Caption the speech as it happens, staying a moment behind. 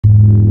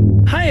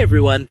Hi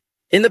everyone!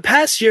 In the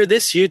past year,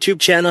 this YouTube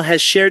channel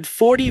has shared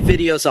 40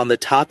 videos on the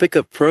topic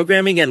of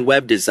programming and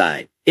web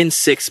design. In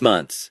 6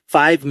 months,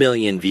 5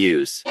 million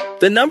views.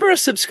 The number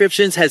of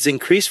subscriptions has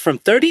increased from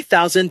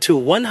 30,000 to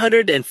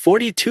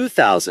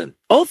 142,000.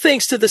 All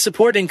thanks to the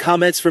support and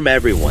comments from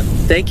everyone.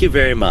 Thank you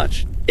very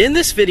much. In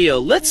this video,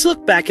 let's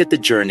look back at the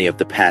journey of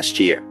the past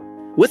year,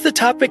 with the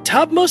topic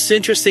Top Most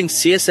Interesting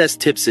CSS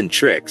Tips and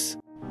Tricks.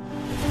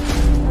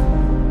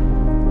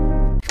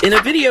 In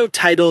a video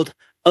titled,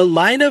 A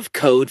Line of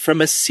Code from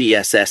a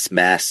CSS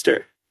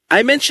Master,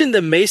 I mentioned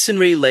the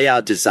masonry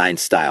layout design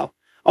style,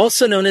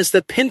 also known as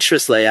the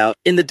Pinterest layout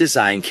in the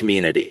design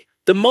community.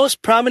 The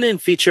most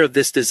prominent feature of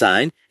this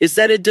design is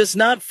that it does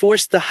not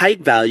force the height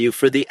value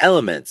for the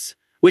elements,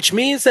 which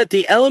means that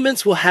the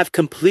elements will have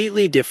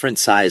completely different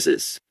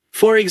sizes.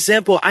 For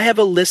example, I have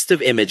a list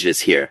of images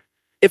here.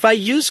 If I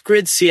use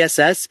Grid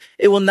CSS,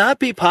 it will not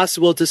be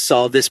possible to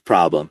solve this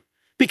problem,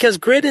 because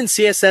Grid in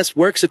CSS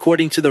works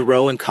according to the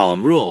row and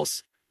column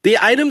rules. The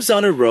items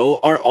on a row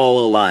are all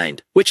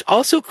aligned, which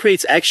also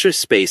creates extra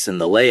space in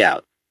the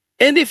layout.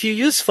 And if you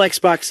use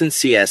Flexbox in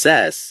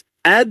CSS,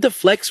 add the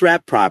Flex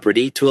Wrap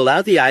property to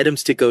allow the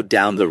items to go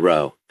down the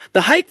row.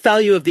 The height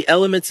value of the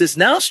elements is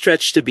now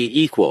stretched to be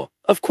equal.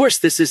 Of course,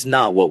 this is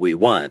not what we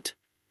want.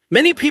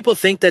 Many people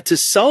think that to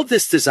solve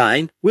this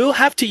design, we will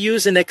have to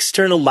use an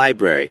external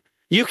library.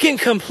 You can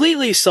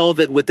completely solve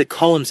it with the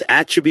columns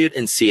attribute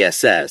in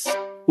CSS.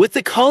 With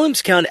the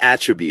columns count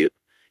attribute,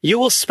 you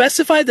will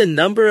specify the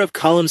number of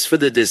columns for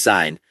the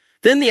design.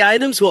 Then the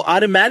items will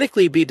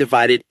automatically be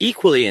divided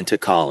equally into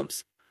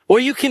columns. Or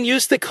you can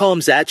use the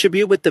columns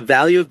attribute with the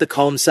value of the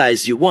column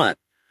size you want.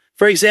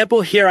 For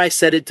example, here I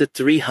set it to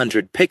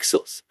 300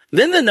 pixels.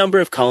 Then the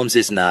number of columns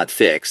is not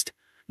fixed.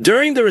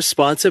 During the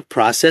responsive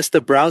process,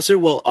 the browser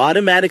will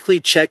automatically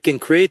check and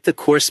create the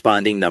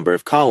corresponding number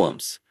of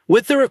columns,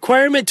 with the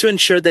requirement to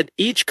ensure that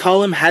each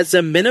column has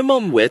a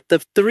minimum width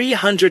of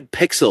 300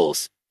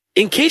 pixels.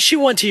 In case you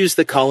want to use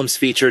the columns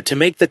feature to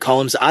make the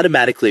columns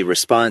automatically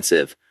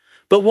responsive,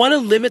 but want to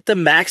limit the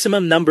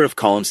maximum number of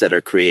columns that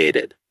are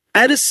created,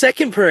 add a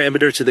second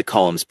parameter to the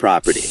columns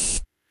property.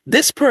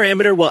 This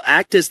parameter will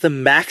act as the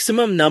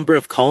maximum number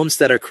of columns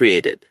that are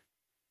created.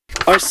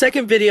 Our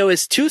second video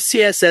is 2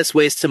 CSS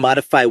ways to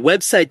modify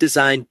website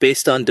design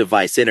based on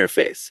device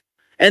interface.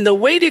 And the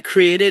way to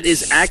create it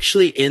is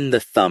actually in the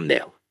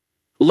thumbnail.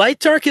 Light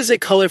dark is a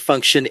color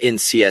function in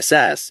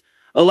CSS,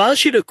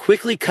 allows you to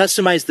quickly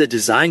customize the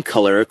design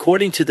color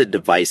according to the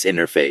device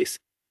interface.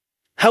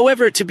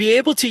 However, to be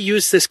able to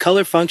use this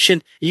color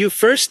function, you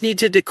first need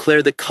to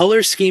declare the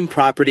color scheme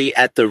property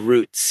at the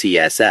root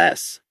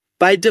CSS.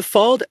 By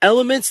default,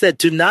 elements that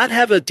do not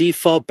have a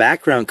default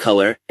background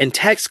color and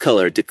text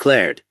color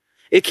declared,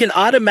 it can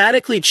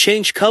automatically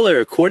change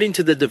color according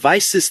to the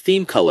device's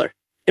theme color.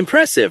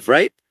 Impressive,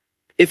 right?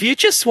 If you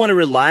just want to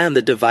rely on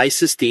the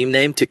device's theme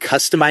name to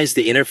customize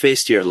the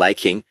interface to your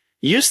liking,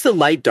 use the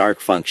light dark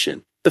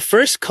function. The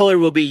first color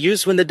will be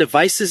used when the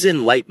device is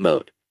in light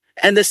mode,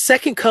 and the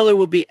second color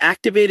will be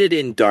activated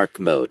in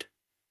dark mode.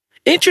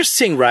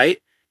 Interesting, right?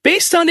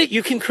 Based on it,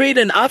 you can create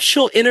an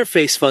optional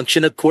interface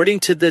function according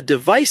to the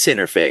device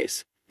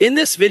interface. In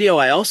this video,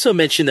 I also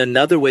mentioned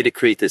another way to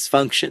create this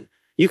function.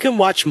 You can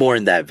watch more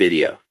in that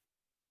video.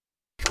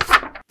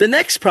 The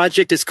next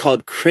project is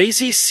called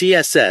Crazy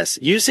CSS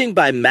using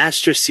by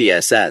Master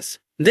CSS.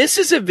 This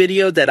is a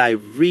video that I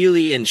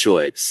really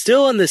enjoyed.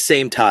 Still on the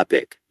same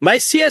topic, my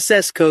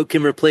CSS code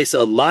can replace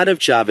a lot of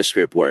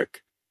JavaScript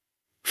work.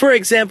 For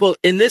example,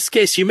 in this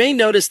case, you may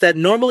notice that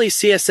normally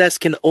CSS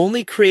can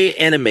only create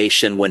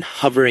animation when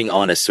hovering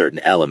on a certain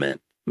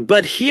element.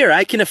 But here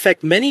I can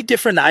affect many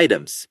different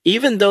items,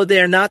 even though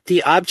they are not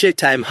the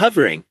object I'm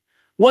hovering.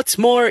 What's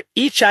more,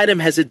 each item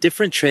has a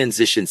different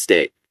transition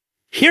state.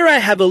 Here I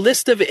have a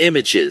list of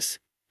images.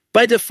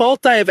 By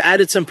default, I have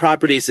added some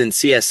properties in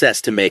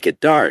CSS to make it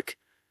dark.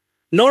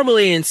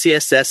 Normally in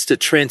CSS, to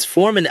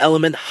transform an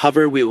element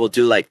hover, we will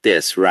do like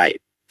this,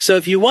 right? So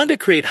if you want to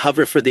create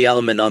hover for the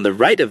element on the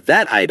right of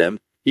that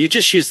item, you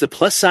just use the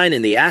plus sign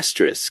and the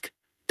asterisk.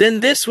 Then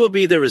this will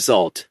be the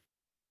result.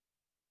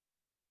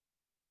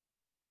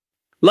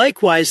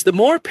 Likewise, the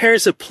more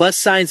pairs of plus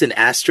signs and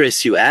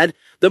asterisks you add,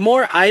 the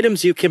more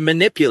items you can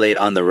manipulate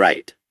on the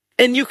right.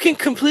 And you can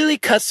completely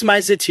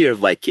customize it to your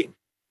liking.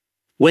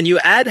 When you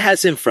add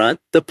has in front,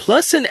 the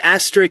plus and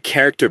asterisk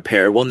character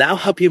pair will now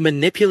help you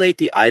manipulate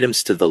the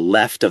items to the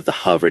left of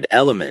the hovered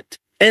element.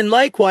 And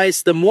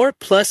likewise, the more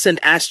plus and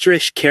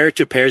asterisk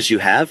character pairs you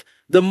have,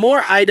 the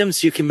more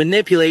items you can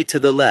manipulate to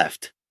the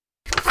left.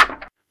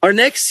 Our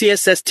next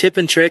CSS tip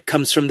and trick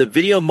comes from the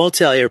video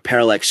multi-layer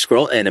parallax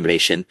scroll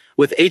animation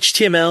with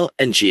HTML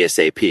and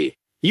GSAP.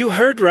 You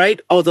heard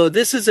right, although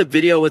this is a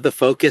video with a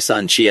focus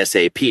on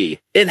GSAP,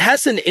 it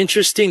has an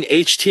interesting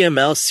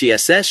HTML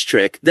CSS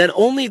trick that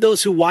only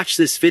those who watch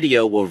this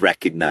video will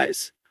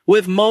recognize.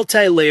 With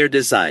multi-layer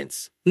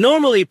designs,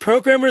 normally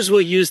programmers will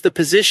use the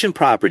position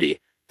property,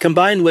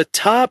 combined with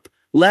top,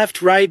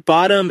 left, right,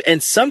 bottom,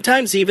 and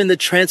sometimes even the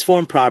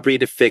transform property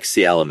to fix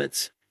the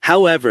elements.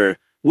 However,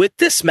 with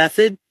this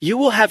method, you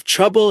will have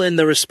trouble in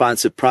the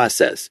responsive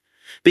process,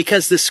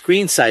 because the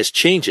screen size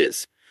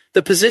changes.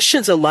 The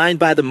positions aligned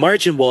by the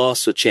margin will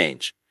also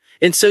change,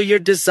 and so your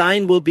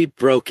design will be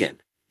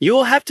broken. You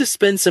will have to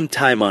spend some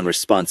time on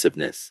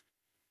responsiveness.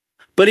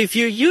 But if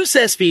you use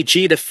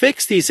SVG to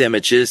fix these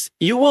images,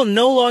 you will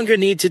no longer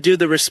need to do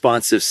the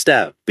responsive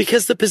step,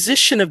 because the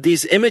position of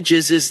these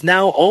images is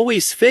now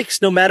always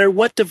fixed no matter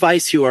what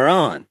device you are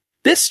on.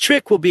 This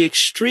trick will be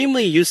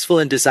extremely useful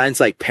in designs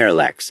like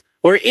parallax,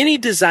 or any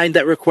design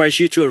that requires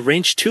you to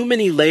arrange too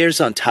many layers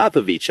on top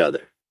of each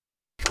other.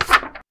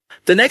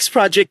 The next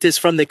project is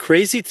from the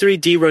Crazy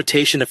 3D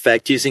Rotation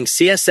Effect using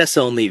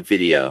CSS-only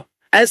video.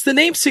 As the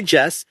name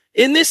suggests,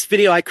 in this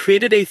video I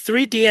created a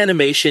 3D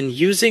animation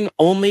using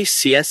only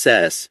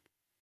CSS.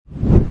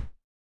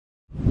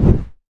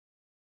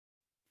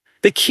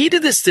 The key to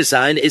this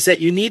design is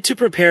that you need to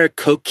prepare a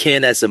Coke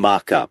can as a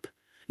mock-up.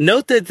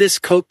 Note that this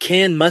Coke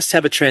can must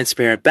have a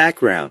transparent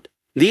background.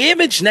 The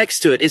image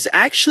next to it is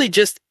actually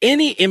just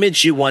any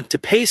image you want to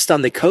paste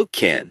on the Coke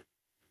can.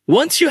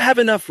 Once you have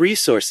enough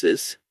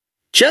resources,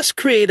 just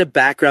create a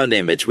background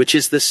image, which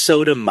is the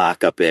soda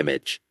mock-up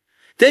image.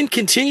 Then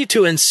continue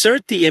to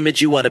insert the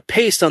image you want to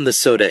paste on the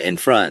soda in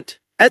front.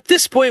 At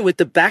this point, with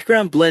the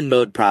background blend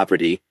mode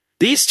property,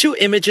 these two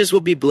images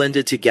will be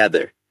blended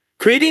together,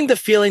 creating the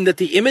feeling that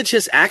the image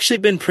has actually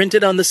been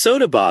printed on the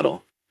soda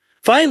bottle.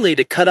 Finally,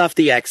 to cut off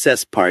the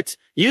excess parts,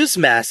 use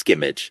mask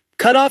image.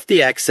 Cut off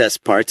the excess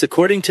parts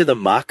according to the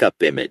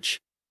mock-up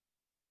image.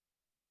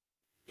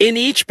 In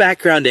each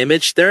background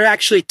image, there are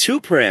actually two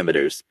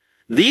parameters.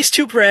 These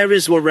two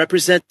parameters will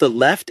represent the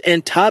left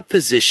and top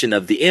position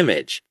of the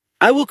image.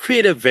 I will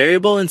create a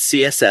variable in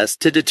CSS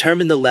to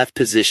determine the left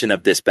position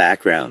of this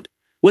background.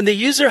 When the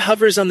user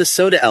hovers on the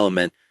soda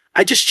element,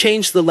 I just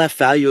change the left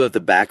value of the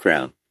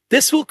background.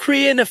 This will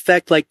create an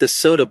effect like the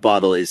soda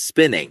bottle is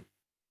spinning.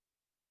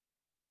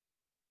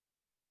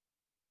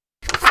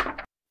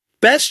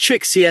 Best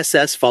trick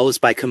CSS follows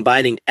by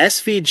combining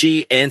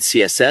SVG and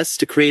CSS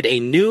to create a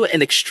new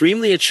and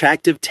extremely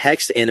attractive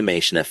text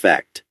animation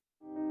effect.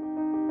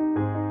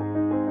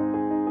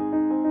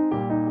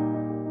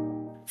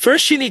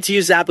 First, you need to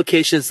use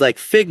applications like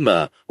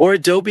Figma or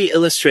Adobe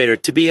Illustrator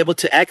to be able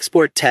to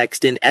export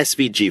text in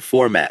SVG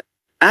format.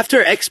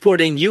 After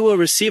exporting, you will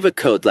receive a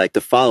code like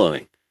the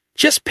following.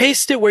 Just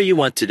paste it where you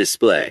want to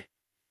display.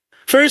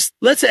 First,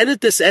 let's edit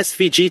this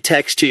SVG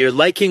text to your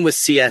liking with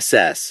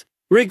CSS.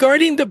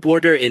 Regarding the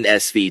border in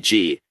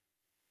SVG,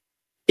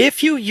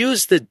 if you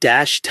use the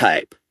dash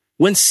type,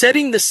 when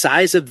setting the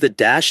size of the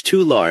dash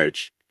too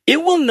large,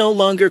 it will no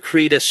longer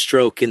create a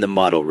stroke in the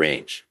model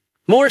range.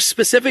 More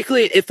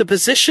specifically, if the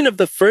position of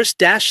the first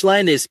dash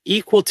line is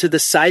equal to the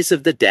size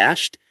of the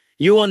dashed,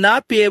 you will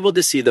not be able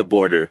to see the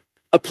border.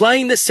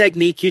 Applying this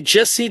technique, you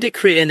just need to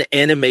create an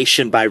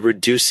animation by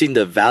reducing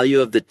the value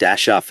of the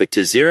dash affix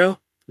to 0.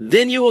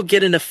 Then you will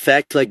get an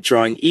effect like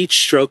drawing each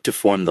stroke to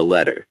form the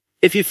letter.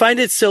 If you find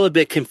it still a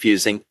bit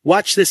confusing,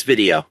 watch this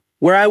video,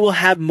 where I will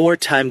have more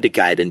time to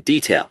guide in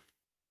detail.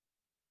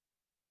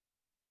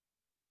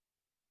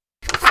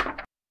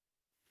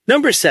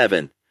 Number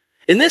 7.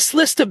 In this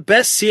list of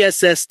best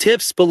CSS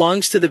tips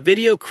belongs to the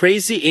video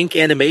Crazy Ink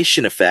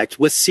Animation Effect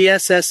with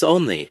CSS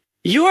only.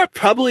 You are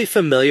probably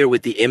familiar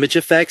with the image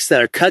effects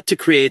that are cut to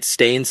create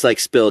stains like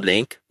spilled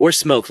ink or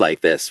smoke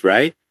like this,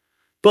 right?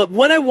 But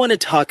what I want to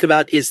talk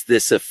about is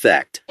this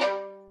effect.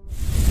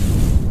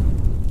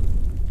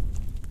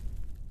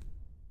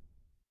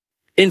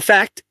 In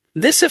fact,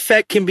 this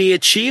effect can be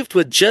achieved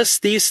with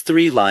just these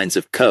 3 lines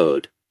of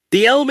code.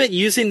 The element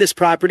using this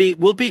property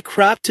will be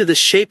cropped to the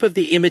shape of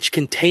the image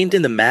contained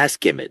in the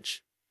mask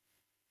image.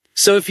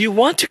 So if you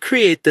want to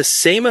create the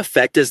same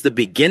effect as the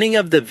beginning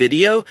of the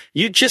video,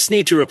 you just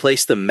need to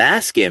replace the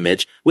mask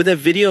image with a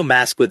video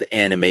mask with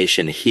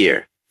animation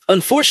here.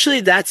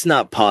 Unfortunately, that's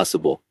not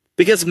possible,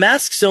 because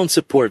masks don't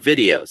support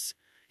videos.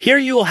 Here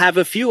you will have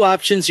a few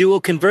options. You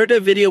will convert a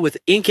video with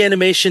ink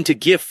animation to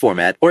GIF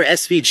format or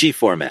SVG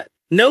format.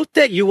 Note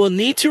that you will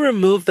need to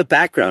remove the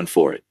background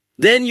for it.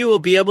 Then you will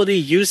be able to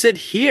use it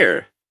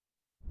here.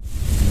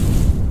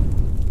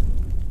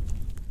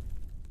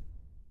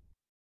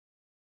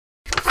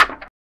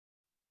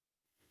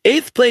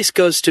 Eighth place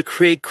goes to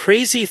create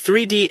crazy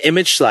 3D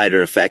image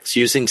slider effects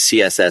using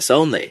CSS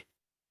only.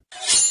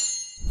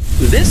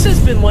 This has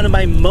been one of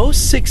my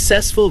most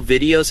successful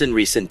videos in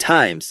recent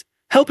times,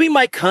 helping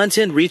my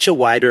content reach a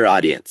wider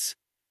audience.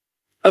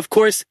 Of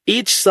course,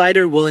 each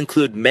slider will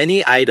include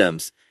many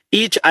items.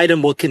 Each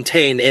item will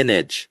contain an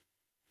image.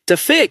 To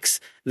fix,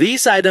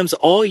 these items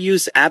all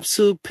use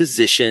absolute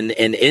position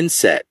and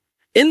inset.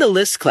 In the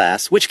list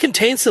class, which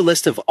contains the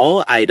list of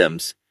all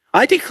items,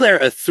 I declare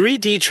a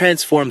 3D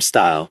transform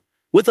style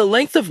with a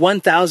length of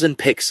 1000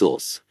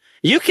 pixels.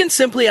 You can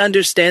simply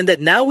understand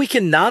that now we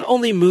can not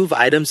only move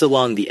items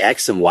along the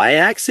X and Y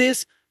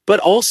axis,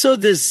 but also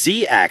the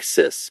Z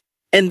axis.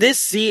 And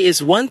this Z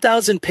is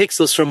 1000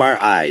 pixels from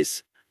our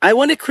eyes. I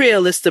want to create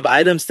a list of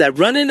items that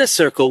run in a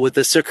circle with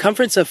a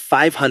circumference of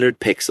 500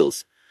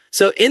 pixels.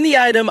 So in the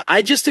item,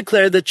 I just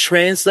declare the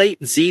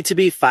translate Z to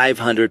be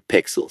 500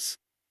 pixels.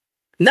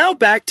 Now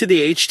back to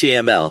the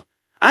HTML.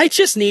 I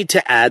just need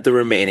to add the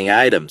remaining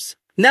items.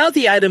 Now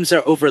the items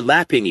are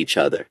overlapping each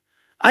other.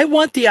 I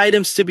want the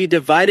items to be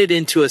divided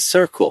into a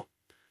circle.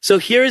 So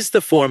here is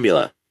the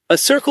formula. A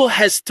circle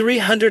has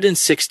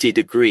 360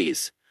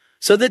 degrees.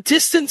 So the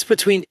distance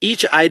between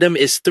each item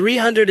is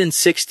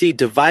 360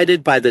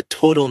 divided by the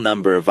total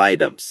number of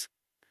items.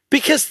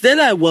 Because then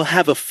I will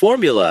have a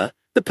formula.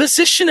 The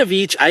position of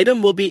each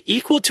item will be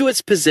equal to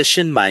its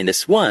position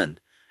minus 1.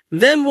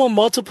 Then we'll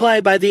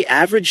multiply by the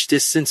average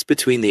distance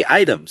between the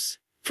items.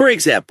 For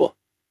example,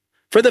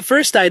 for the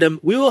first item,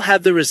 we will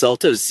have the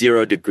result of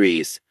 0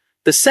 degrees.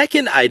 The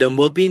second item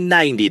will be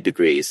 90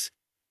 degrees.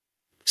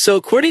 So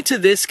according to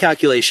this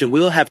calculation, we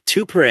will have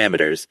two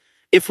parameters.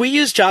 If we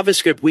use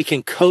JavaScript, we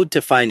can code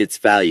to find its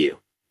value.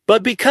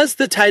 But because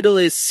the title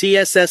is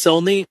CSS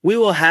only, we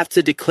will have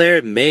to declare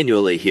it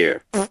manually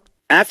here.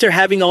 After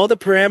having all the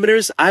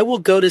parameters, I will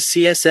go to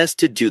CSS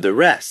to do the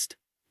rest.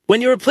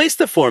 When you replace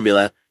the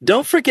formula,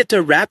 don't forget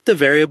to wrap the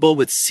variable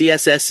with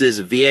CSS's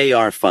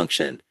var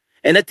function.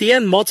 And at the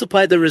end,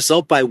 multiply the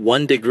result by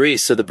 1 degree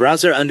so the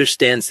browser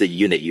understands the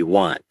unit you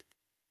want.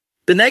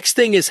 The next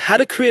thing is how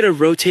to create a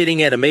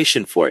rotating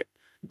animation for it.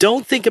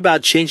 Don't think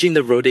about changing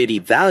the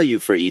rotating value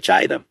for each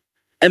item.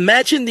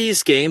 Imagine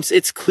these games.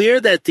 It's clear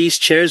that these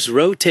chairs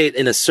rotate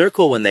in a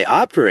circle when they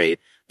operate,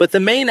 but the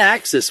main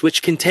axis,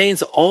 which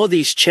contains all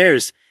these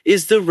chairs,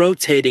 is the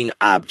rotating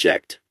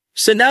object.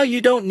 So now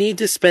you don't need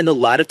to spend a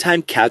lot of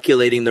time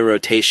calculating the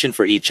rotation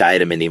for each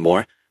item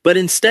anymore, but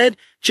instead,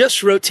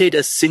 just rotate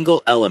a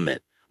single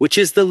element, which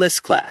is the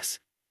list class.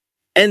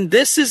 And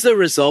this is the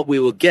result we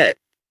will get.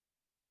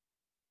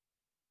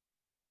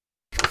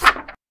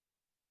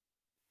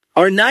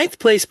 Our 9th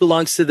place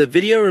belongs to the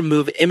video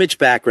remove image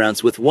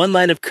backgrounds with one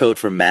line of code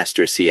from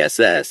Master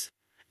CSS.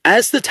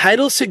 As the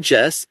title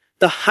suggests,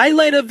 the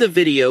highlight of the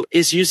video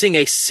is using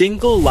a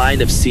single line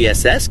of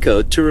CSS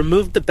code to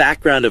remove the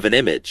background of an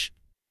image.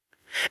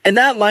 And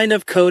that line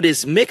of code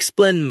is Mix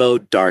Blend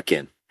Mode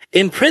Darken.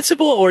 In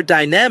principle or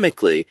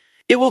dynamically,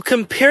 it will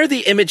compare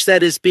the image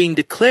that is being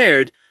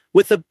declared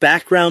with the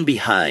background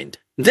behind.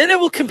 Then it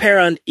will compare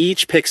on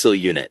each pixel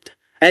unit.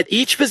 At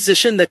each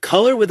position, the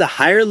color with a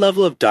higher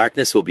level of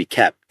darkness will be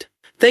kept.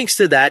 Thanks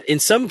to that, in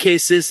some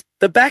cases,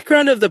 the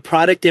background of the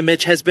product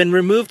image has been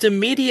removed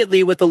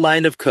immediately with a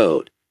line of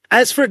code.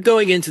 As for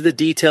going into the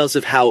details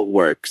of how it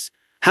works,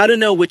 how to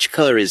know which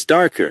color is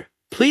darker,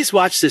 please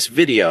watch this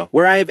video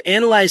where I have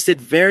analyzed it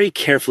very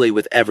carefully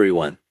with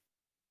everyone.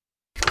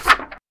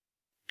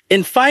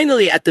 And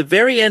finally, at the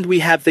very end, we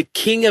have the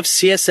king of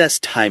CSS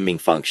timing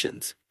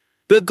functions.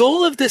 The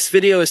goal of this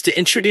video is to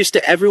introduce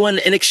to everyone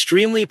an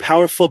extremely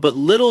powerful but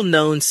little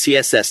known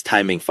CSS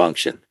timing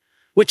function,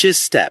 which is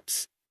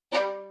steps.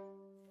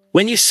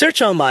 When you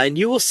search online,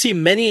 you will see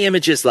many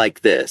images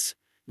like this.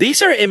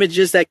 These are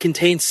images that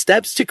contain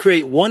steps to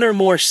create one or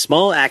more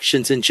small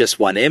actions in just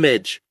one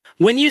image.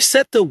 When you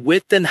set the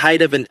width and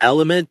height of an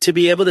element to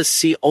be able to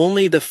see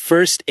only the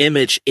first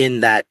image in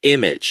that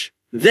image,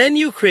 then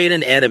you create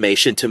an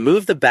animation to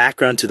move the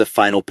background to the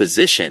final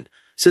position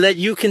so that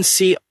you can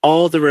see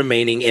all the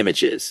remaining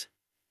images.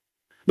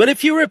 But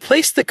if you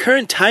replace the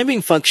current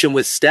timing function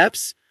with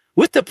steps,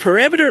 with the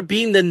parameter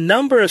being the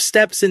number of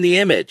steps in the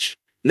image,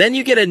 then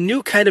you get a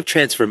new kind of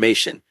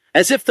transformation,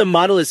 as if the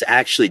model is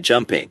actually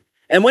jumping.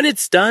 And when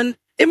it's done,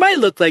 it might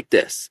look like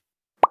this.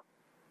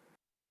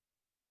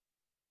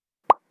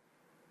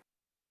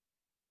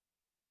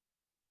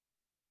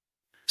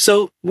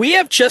 So, we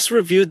have just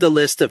reviewed the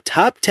list of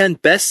top 10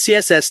 best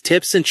CSS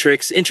tips and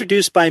tricks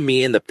introduced by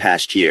me in the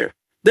past year.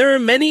 There are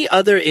many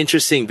other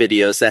interesting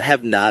videos that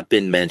have not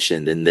been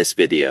mentioned in this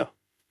video.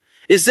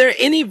 Is there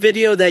any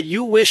video that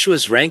you wish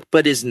was ranked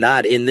but is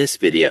not in this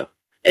video?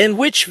 And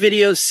which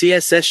video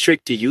CSS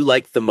trick do you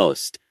like the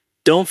most?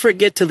 Don't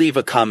forget to leave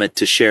a comment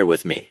to share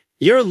with me.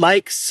 Your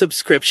likes,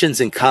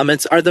 subscriptions, and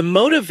comments are the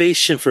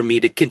motivation for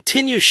me to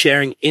continue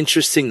sharing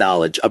interesting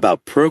knowledge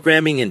about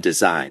programming and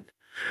design.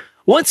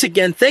 Once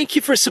again, thank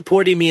you for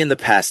supporting me in the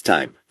past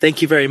time.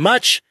 Thank you very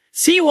much.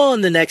 See you all in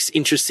the next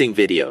interesting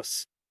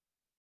videos.